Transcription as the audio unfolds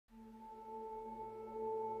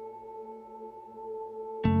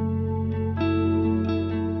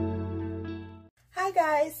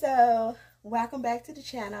guys, so welcome back to the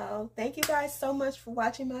channel. Thank you guys so much for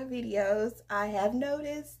watching my videos. I have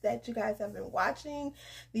noticed that you guys have been watching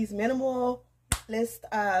these minimalist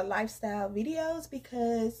lifestyle videos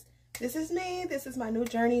because this is me. This is my new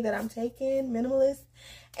journey that I'm taking, minimalist.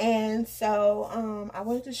 And so I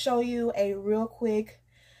wanted to show you a real quick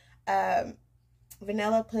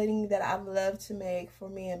vanilla pudding that I love to make for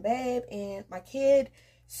me and babe and my kid.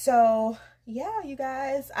 So yeah, you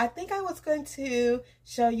guys, I think I was going to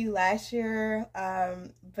show you last year,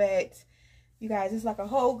 but you guys, it's like a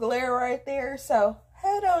whole glare right there, so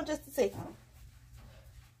hold on just a second.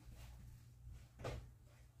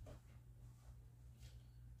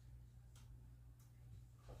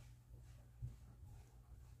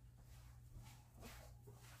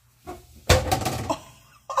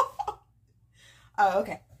 Oh,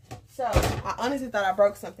 okay. So I honestly thought I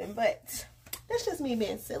broke something, but that's just me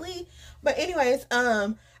being silly. But anyways,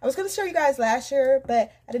 I was gonna show you guys last year,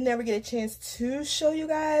 but I didn't ever get a chance to show you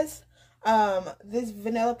guys this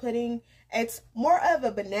vanilla pudding. It's more of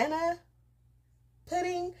a banana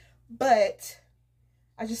pudding, but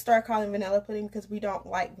I just started calling vanilla pudding because we don't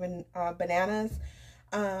like bananas.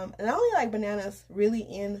 And I only like bananas really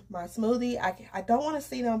in my smoothie. I don't want to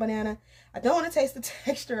see no banana. I don't want to taste the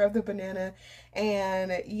texture of the banana.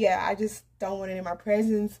 And yeah, I just don't want it in my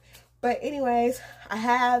presence. But anyways, I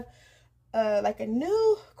have like a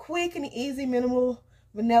new quick and easy minimal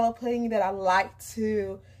vanilla pudding that I like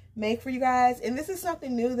to make for you guys. And this is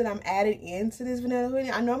something new that I'm adding into this vanilla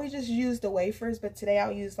pudding. I normally just use the wafers, but today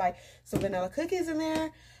I'll use like some vanilla cookies in there.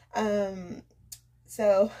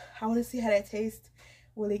 So I want to see how that tastes.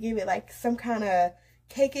 Will it give it like some kind of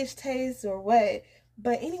cake-ish taste or what?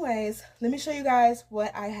 But anyways, let me show you guys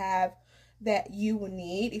what I have that you will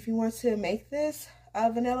need if you want to make this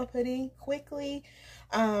vanilla pudding quickly.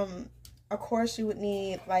 Of course, you would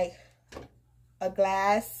need like a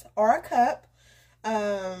glass or a cup.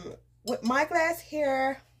 With my glass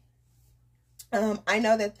here, I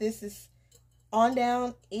know that this is on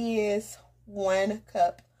down is 1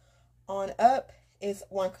 cup. On up is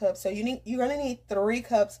 1 cup. So you're gonna need 3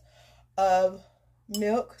 cups of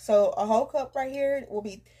milk. So a whole cup right here will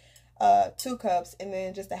be 2 cups, and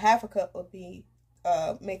then just a half a cup will be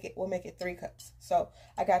make it 3 cups. So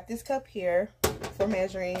I got this cup here for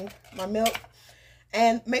measuring my milk.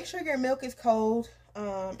 And make sure your milk is cold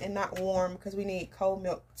and not warm, because we need cold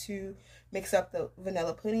milk to mix up the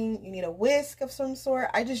vanilla pudding. You need a whisk of some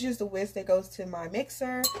sort. I just used a whisk that goes to my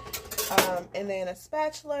mixer. And then a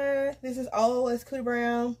spatula. This is always Cootie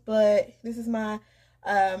Brown, but this is my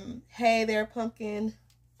Hey There Pumpkin.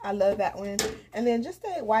 I love that one. And then just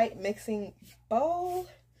a white mixing bowl.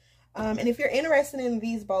 And if you're interested in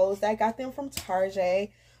these bowls, I got them from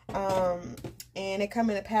Target. And they come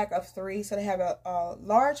in a pack of 3. So they have a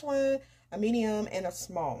large one, a medium, and a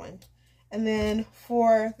small one. And then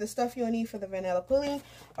for the stuff you'll need for the vanilla pudding,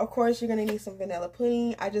 of course, you're going to need some vanilla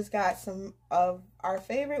pudding. I just got some of our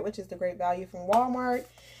favorite, which is the Great Value from Walmart.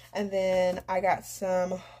 And then I got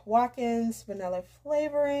some Watkins vanilla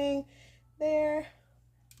flavoring there.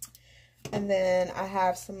 And then I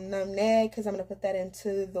have some nutmeg because I'm going to put that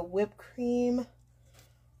into the whipped cream.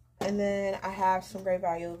 And then I have some Great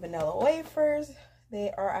Value vanilla wafers. They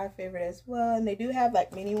are our favorite as well. And they do have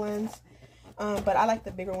like mini ones. But I like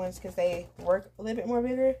the bigger ones because they work a little bit more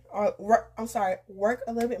bigger. Work a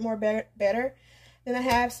little bit more better. Then I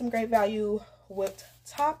have some Great Value whipped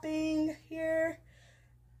topping here.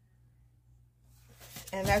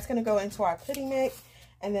 And that's going to go into our pudding mix.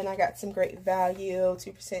 And then I got some Great Value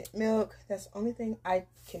 2% milk. That's the only thing I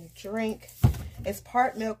can drink. It's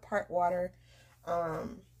part milk, part water.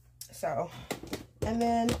 And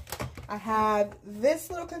then I have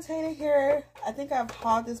this little container here. I think I've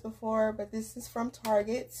hauled this before, but this is from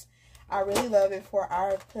Target. I really love it for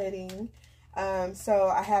our pudding. So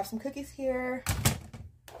I have some cookies here.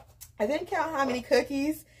 I didn't count how many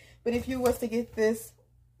cookies, but if you was to get this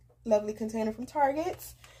lovely container from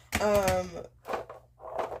Target, I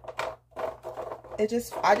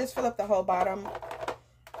just fill up the whole bottom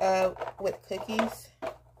with cookies.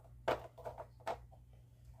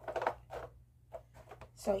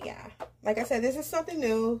 So yeah, like I said, this is something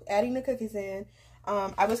new, adding the cookies in.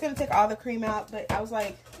 I was going to take all the cream out, but I was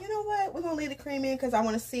like, you know what? We're going to leave the cream in because I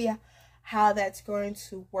want to see how that's going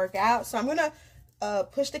to work out. So I'm going to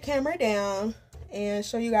push the camera down and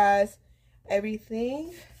show you guys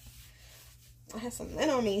everything. I have some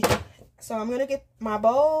lint on me. So I'm going to get my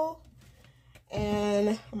bowl,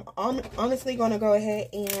 and I'm honestly going to go ahead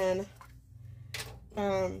and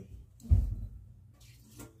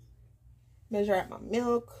measure out my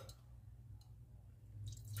milk.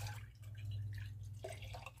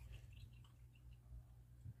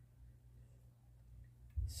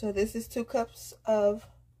 So this is 2 cups of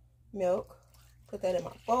milk. Put that in my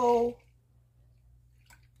bowl.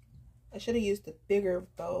 I should have used the bigger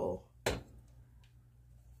bowl.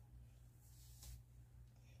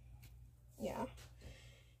 Yeah.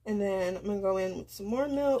 And then I'm gonna go in with some more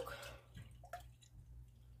milk.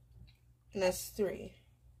 And that's 3.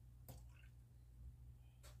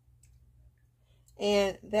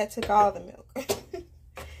 And that took all the milk. But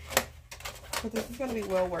this is gonna be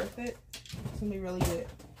well worth it. It's gonna be really good.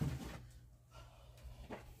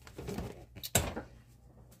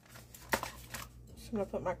 I'm gonna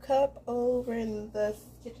put my cup over in the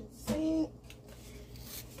kitchen sink.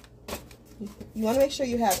 You want to make sure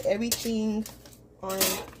you have everything on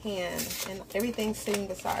hand and everything sitting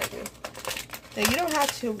beside you. Now you don't have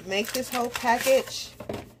to make this whole package,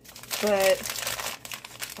 but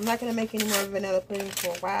I'm not gonna make any more vanilla pudding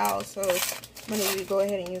for a while, so I'm gonna go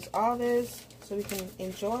ahead and use all this so we can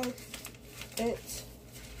enjoy it.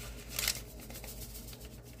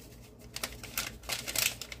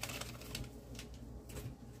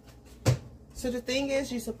 So the thing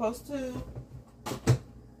is, you're supposed to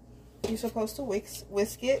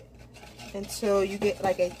whisk it until you get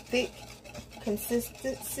like a thick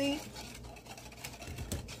consistency.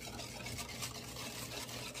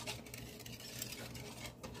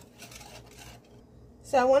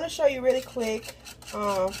 So I want to show you really quick.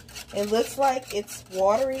 It looks like it's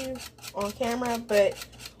watery on camera, but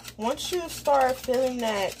once you start feeling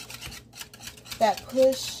that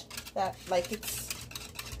push, that like it's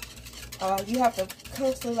you have to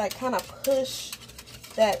constantly like kind of push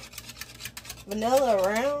that vanilla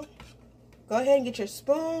around. Go ahead and get your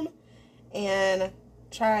spoon and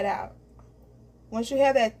try it out. Once you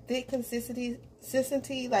have that thick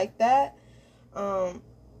consistency like that,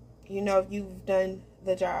 you know you've done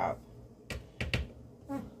the job.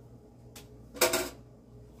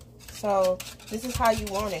 So this is how you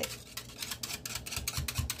want it.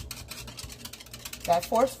 That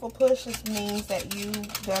forceful push just means that you've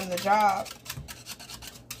done the job.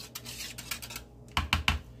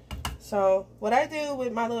 So what I do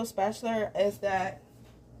with my little spatula is that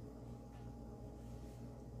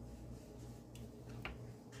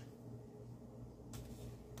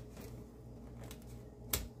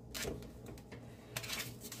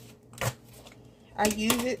I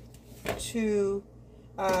use it to,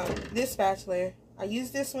 this spatula, I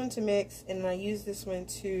use this one to mix, and I use this one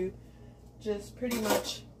to just pretty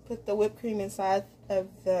much put the whipped cream inside of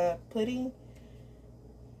the pudding.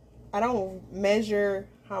 I don't measure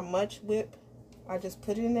how much whip, I just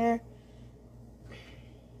put it in there.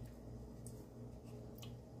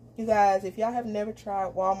 You guys, if y'all have never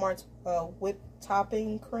tried Walmart's whipped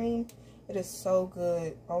topping cream, it is so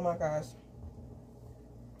good. Oh my gosh.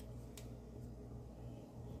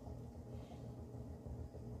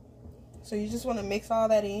 So you just want to mix all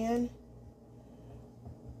that in.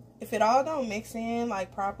 If it all don't mix in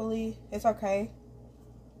like properly, it's okay.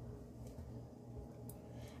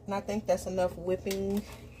 And I think that's enough whipping.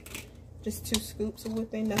 Just 2 scoops of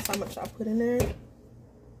whipping. That's how much I put in there.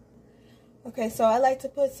 Okay, so I like to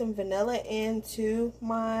put some vanilla into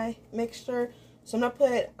my mixture. So I'm gonna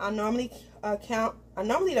put, I normally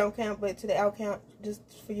don't count, but today I'll count just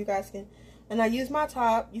for you guys can. And I use my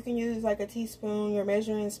top. You can use like a teaspoon, your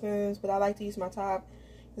measuring spoons, but I like to use my top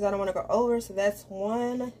because I don't want to go over. So that's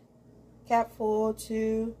 1 capful,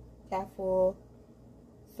 2 capful,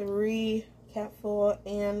 3 capful,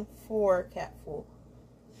 and 4 capful.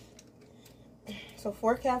 So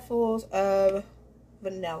 4 capfuls of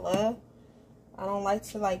vanilla. I don't like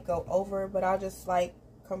to like go over, but I'll just like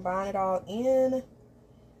combine it all in,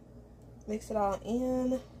 mix it all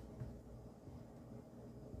in.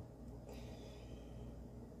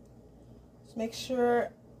 Just make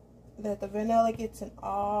sure that the vanilla gets in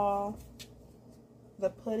all the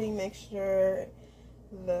pudding mixture,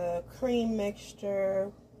 the cream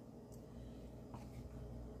mixture.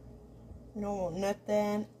 You don't want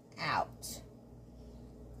nothing out.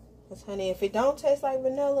 Because honey, if it don't taste like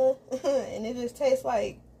vanilla and it just tastes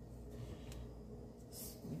like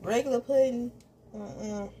regular pudding,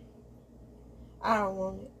 I don't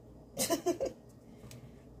want it.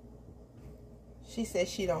 She said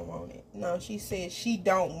she don't want it. No, she said she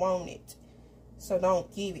don't want it. So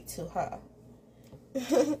don't give it to her.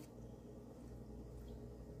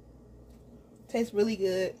 Tastes really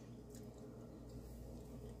good.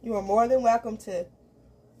 You are more than welcome to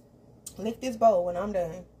lick this bowl when I'm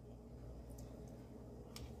done.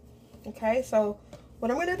 Okay, so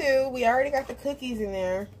what I'm going to do, we already got the cookies in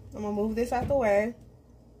there. I'm going to move this out the way.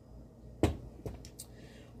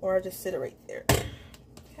 Or just sit it right there.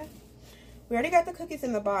 Okay. We already got the cookies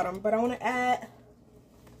in the bottom, but I want to add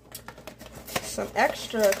some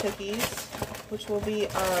extra cookies, which will be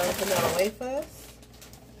our vanilla wafers.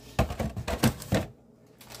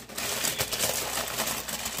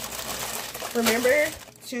 Remember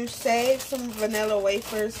to save some vanilla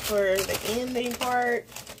wafers for the ending part,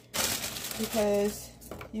 because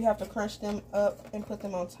you have to crunch them up and put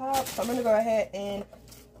them on top. So I'm going to go ahead and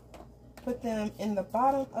put them in the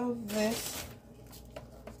bottom of this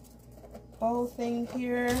bowl thing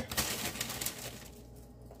here.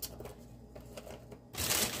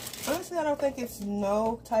 Honestly, I don't think it's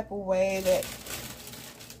no type of way that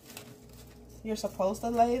you're supposed to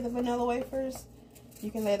lay the vanilla wafers. You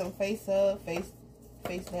can lay them face up, face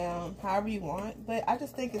down, however you want. But I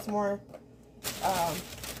just think it's more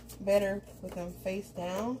better with them face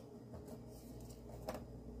down.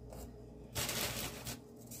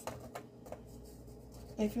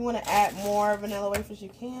 If you want to add more vanilla wafers, you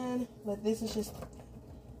can. But this is just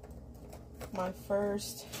my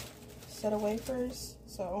first set of wafers.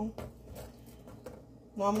 So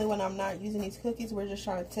normally when I'm not using these cookies, we're just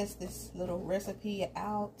trying to test this little recipe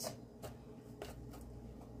out.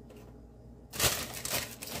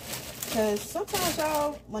 Because sometimes,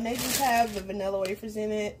 y'all, when they just have the vanilla wafers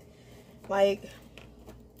in it, like,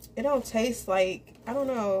 it don't taste like, I don't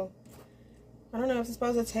know if it's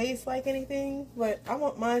supposed to taste like anything, but I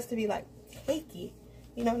want mine to be like cakey.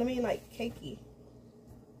 You know what I mean? Like cakey.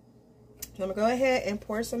 So I'm going to go ahead and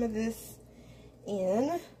pour some of this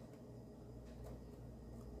in.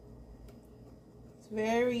 It's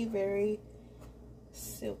very, very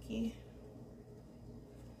silky.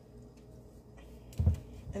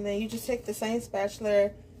 And then you just take the same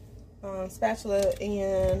spatula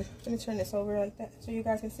and let me turn this over like that so you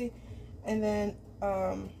guys can see. And then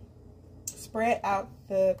spread out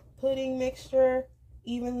the pudding mixture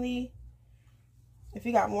evenly. If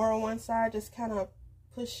you got more on one side, just kind of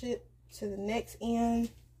push it to the next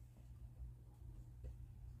end.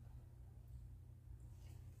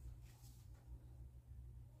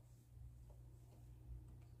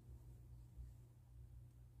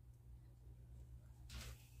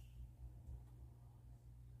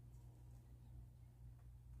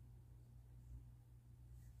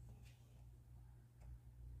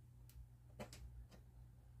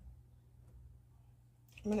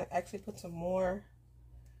 I'm going to actually put some more.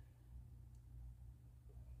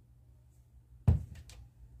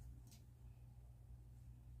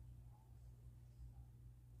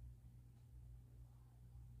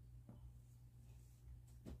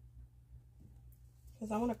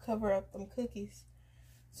 Because I want to cover up them cookies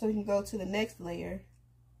so we can go to the next layer.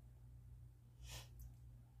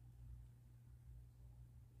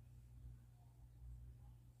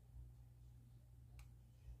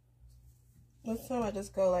 This time I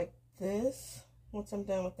just go like this. Once I'm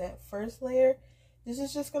done with that first layer, this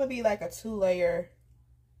is just going to be like a two layer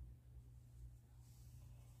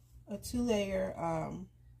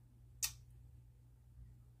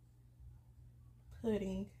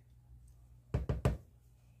pudding.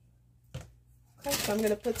 Okay, so I'm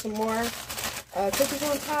going to put some more cookies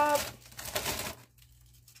on top.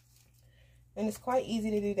 And it's quite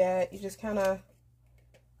easy to do that. You just kind of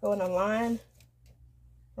go in a line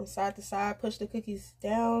from side to side, push the cookies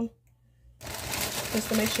down just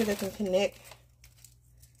to make sure they can connect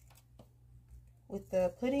with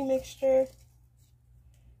the pudding mixture.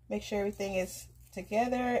 Make sure everything is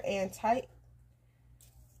together and tight.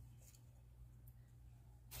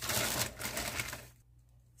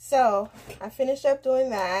 So I finished up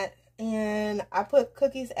doing that, and I put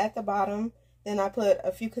cookies at the bottom, then I put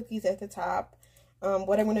a few cookies at the top.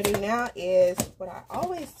 What I'm going to do now is what I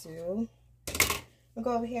always do. I'm going to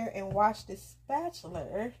go over here and wash this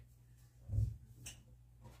spatula.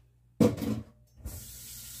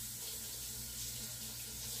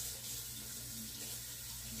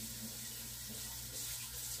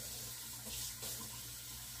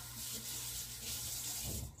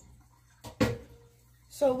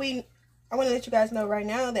 So I want to let you guys know right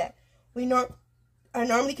now that I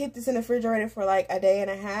normally keep this in the refrigerator for like a day and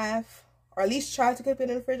a half, or at least try to keep it in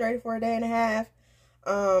the refrigerator for a day and a half.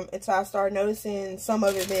 Until I start noticing some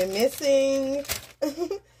of it being missing.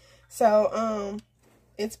 So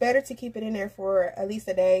it's better to keep it in there for at least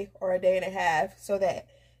a day or a day and a half, so that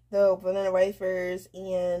the vanilla wafers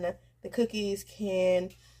and the cookies can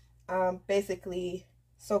basically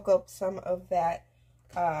soak up some of that,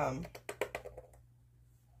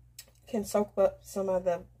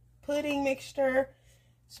 the pudding mixture.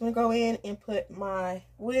 So I'm gonna go in and put my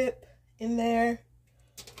whip in there.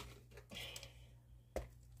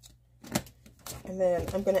 And then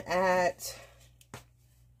I'm going to add,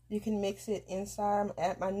 you can mix it inside. I'm going to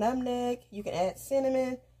add my nutmeg. You can add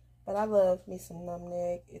cinnamon, but I love me some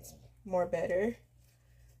nutmeg. It's more better.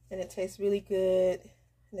 And it tastes really good.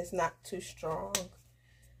 And it's not too strong.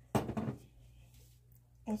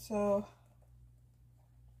 And so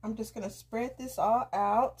I'm just going to spread this all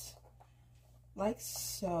out like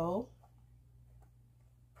so.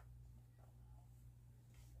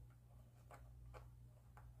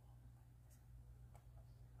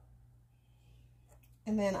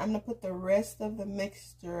 And then I'm going to put the rest of the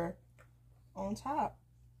mixture on top.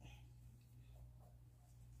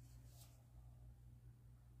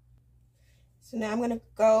 So now I'm going to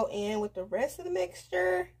go in with the rest of the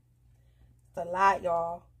mixture. It's a lot,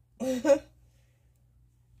 y'all.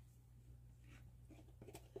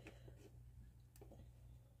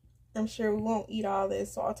 I'm sure we won't eat all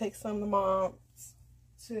this, so I'll take some to Mom's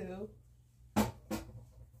too.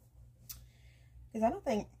 Because I don't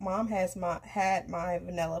think Mom has had my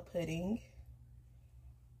vanilla pudding.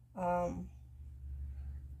 I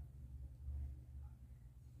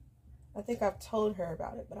think I've told her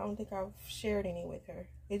about it, but I don't think I've shared any with her.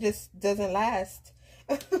 It just doesn't last.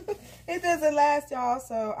 It doesn't last, y'all.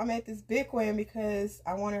 So I made this big one because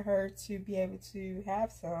I wanted her to be able to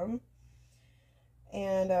have some.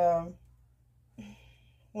 And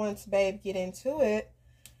once Babe get into it,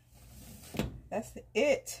 that's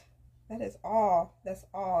it. That is all. That's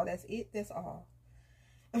all. That's it. That's all.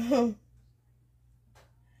 So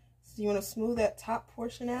you want to smooth that top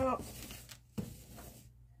portion out.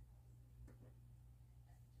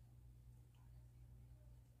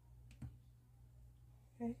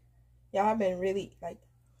 Okay. Y'all, I've been really like,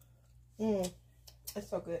 it's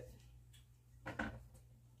so good.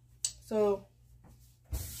 So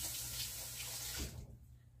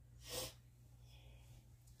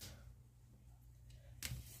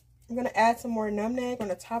I'm going to add some more nutmeg on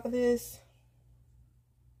the top of this.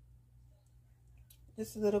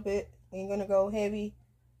 Just a little bit. We ain't going to go heavy.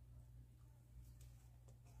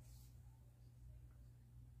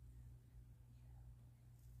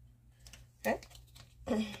 Okay.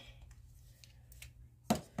 And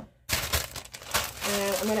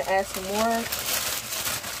I'm going to add some more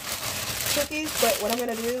cookies. But what I'm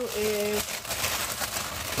going to do is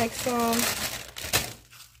take some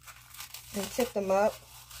and tip them up.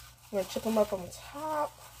 I'm going to chip them up on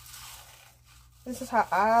top. This is how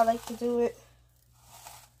I like to do it.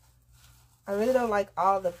 I really don't like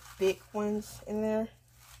all the big ones in there.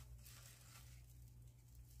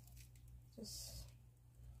 Just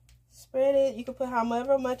spread it. You can put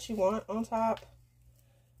however much you want on top.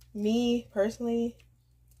 Me, personally,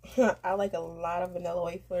 I like a lot of vanilla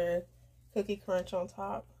wafer cookie crunch on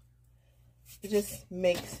top. It just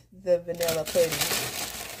makes the vanilla pudding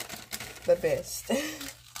the best.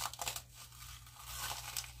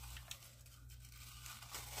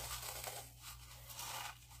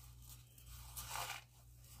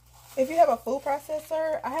 If you have a food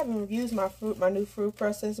processor, I haven't used my new food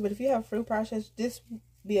processor, but if you have a food processor, this would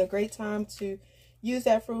be a great time to use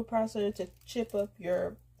that food processor to chip up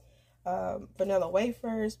your vanilla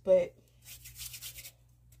wafers. But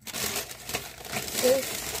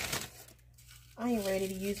this, I ain't ready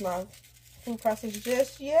to use my food processor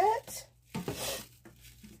just yet.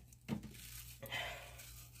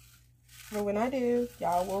 But when I do,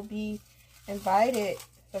 y'all will be invited.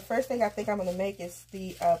 The first thing I think I'm going to make is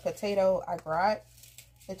the potato au gratin,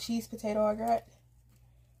 the cheese potato au gratin.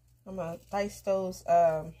 I'm going to dice those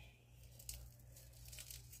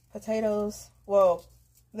potatoes. Well,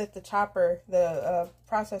 let the chopper, the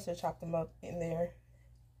processor chop them up in there.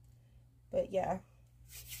 But yeah.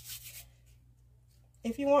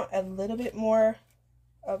 If you want a little bit more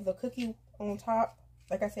of the cookie on top,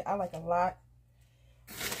 like I said, I like a lot.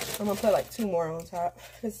 I'm going to put like 2 more on top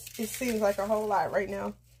because it seems like a whole lot right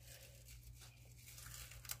now.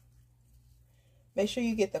 Make sure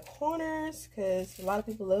you get the corners because a lot of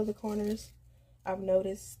people love the corners, I've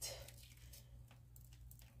noticed.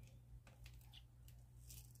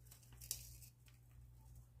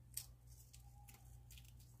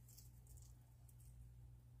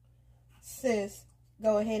 Sis,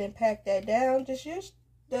 go ahead and pack that down. Just use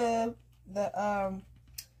your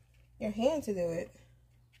hand to do it.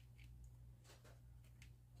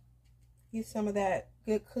 Get some of that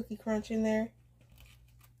good cookie crunch in there.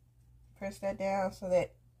 Press that down so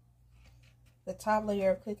that the top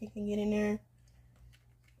layer of cookie can get in there.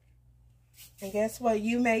 And guess what?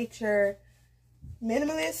 You made your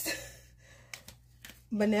minimalist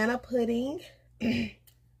banana pudding.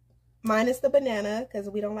 Minus the banana, because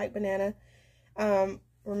we don't like banana.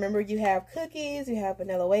 Remember, you have cookies, you have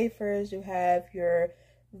vanilla wafers, you have your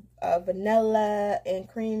vanilla and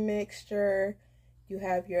cream mixture. You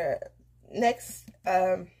have your next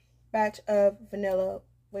batch of vanilla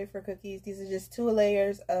wafer cookies. These are just 2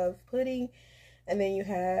 layers of pudding, and then you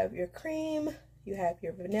have your cream, you have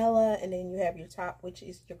your vanilla, and then you have your top, which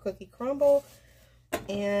is your cookie crumble.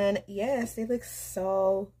 And yes, it looks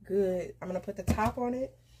so good. I'm gonna put the top on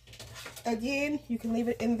it. Again, you can leave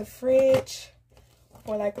it in the fridge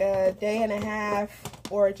for like a day and a half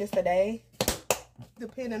or just a day,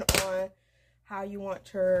 depending on how you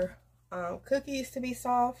want your cookies to be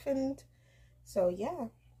softened. So yeah,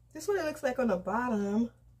 this is what it looks like on the bottom,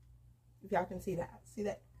 if y'all can see that. See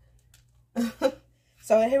that?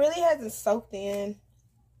 So it really hasn't soaked in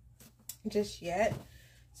just yet.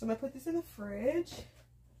 So I'm gonna put this in the fridge,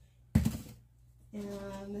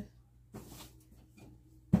 and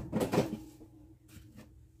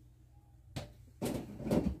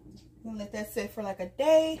I'm gonna let that sit for like a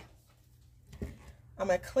day. I'm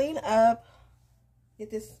gonna clean up, get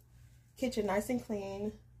this kitchen nice and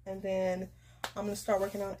clean, and then I'm gonna start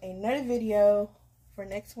working on another video for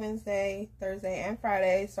next Wednesday, Thursday, and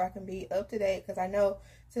Friday, so I can be up to date, because I know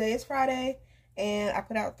today is Friday and I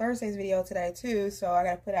put out Thursday's video today too, so I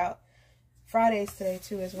gotta put out Friday's today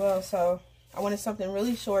too as well. So I wanted something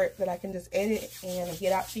really short that I can just edit and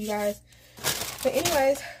get out to you guys. But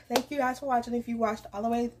anyways, thank you guys for watching. If you watched all the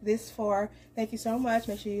way this far, thank you so much.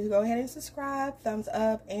 Make sure you go ahead and subscribe, thumbs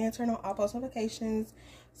up, and turn on all post notifications,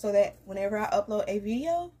 so that whenever I upload a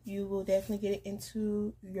video, you will definitely get it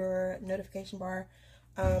into your notification bar,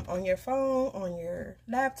 on your phone, on your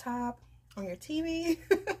laptop, on your TV.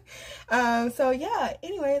 So yeah,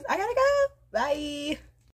 anyways, I gotta go. Bye.